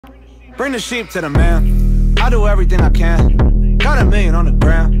Bring the sheep to the man. I do everything I can. Got $1 million on the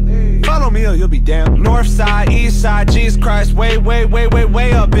ground. Follow me or you'll be damned. North side, east side, Jesus Christ, way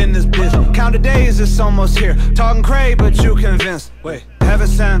up in this bitch. Count the days, it's almost here. Talking crazy, but you convinced. Wait, heaven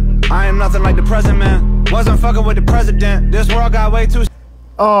sent. I am nothing like the present man. Wasn't fucking with the president. This world got way too.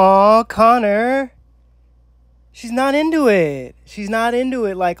 Aw, Connor. She's not into it. She's not into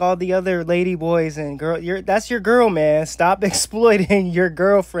it like all the other lady boys and girl. That's your girl, man. Stop exploiting your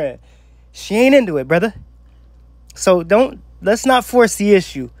girlfriend. She ain't into it, brother. So let's not force the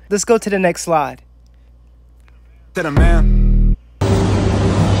issue. Let's go to the next slide. To the man.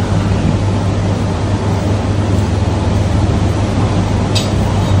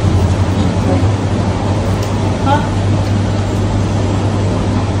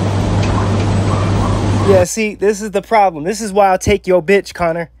 Yeah, see, this is the problem. This is why I'll take your bitch,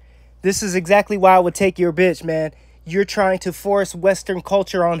 Connor. This is exactly why I would take your bitch, man. You're trying to force Western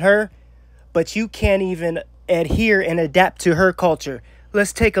culture on her, but you can't even adhere and adapt to her culture.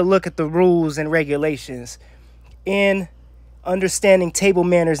 Let's take a look at the rules and regulations. In understanding table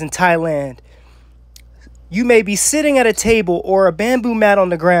manners in Thailand, you may be sitting at a table or a bamboo mat on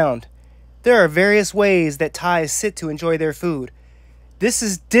the ground. There are various ways that Thais sit to enjoy their food. This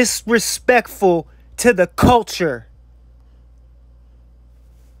is disrespectful to the culture.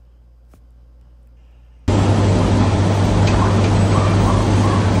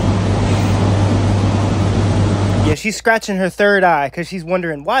 Yeah, she's scratching her third eye because she's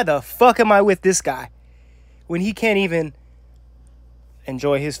wondering, why the fuck am I with this guy when he can't even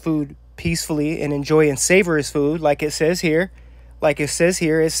enjoy his food peacefully and enjoy and savor his food like it says here.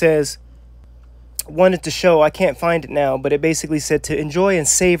 It says, wanted to show, I can't find it now, but it basically said to enjoy and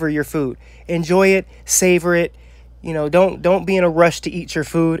savor your food. Enjoy it, savor it. You know, don't be in a rush to eat your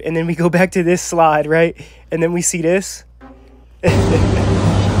food. And then we go back to this slide, right? And then we see this.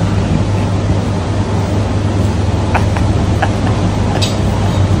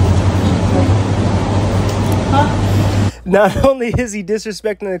 Not only is he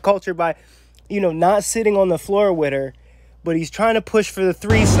disrespecting the culture by, not sitting on the floor with her, but he's trying to push for the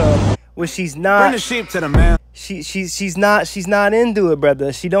threesome, which she's not. Bring the sheep to the man. She's not into it,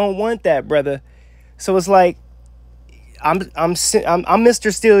 brother. She don't want that, brother. So it's like, I'm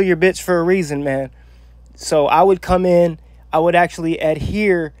Mr. Steal Your Bitch for a reason, man. So I would come in, I would actually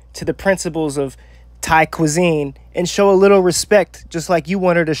adhere to the principles of Thai cuisine and show a little respect, just like you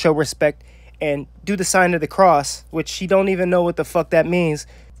want her to show respect, and do the sign of the cross, which she don't even know what the fuck that means.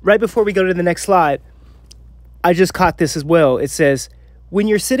 Right before we go to the next slide, I just caught this as well. It says, when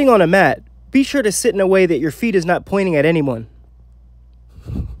you're sitting on a mat, be sure to sit in a way that your feet is not pointing at anyone.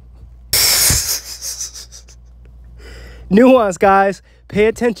 Nuance, guys. Pay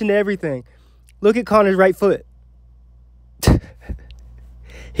attention to everything. Look at Connor's right foot.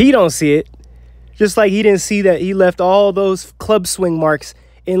 He don't see it. Just like he didn't see that he left all those club swing marks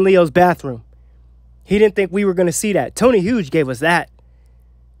in Leo's bathroom. He didn't think we were going to see that. Tony Huge gave us that.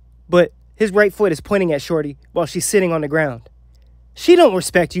 But his right foot is pointing at Shorty while she's sitting on the ground. She don't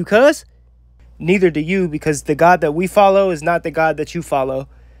respect you, cuz. Neither do you, because the God that we follow is not the God that you follow,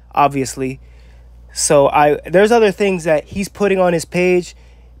 obviously. So there's other things that he's putting on his page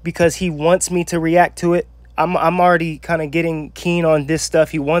because he wants me to react to it. I'm already kind of getting keen on this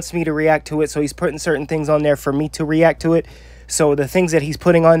stuff. He wants me to react to it, so he's putting certain things on there for me to react to it. So the things that he's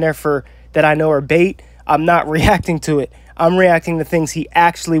putting on there that I know are bait, I'm not reacting to it. I'm reacting to things he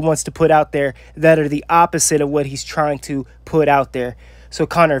actually wants to put out there that are the opposite of what he's trying to put out there. So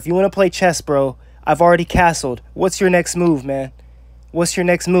Connor, if you want to play chess, bro, I've already castled. What's your next move, man? What's your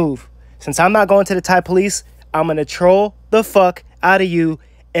next move? Since I'm not going to the Thai police, I'm going to troll the fuck out of you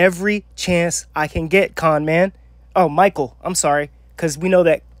every chance I can get, Con, man. Oh, Michael, I'm sorry, because we know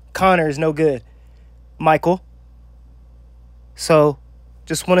that Connor is no good. Michael. So,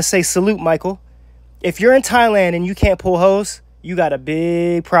 just want to say salute, Michael. If you're in Thailand and you can't pull hoes, you got a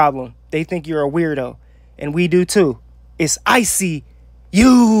big problem. They think you're a weirdo. And we do too. It's icy.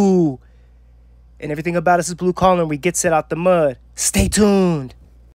 You. And everything about us is blue collar and we get set out the mud. Stay tuned.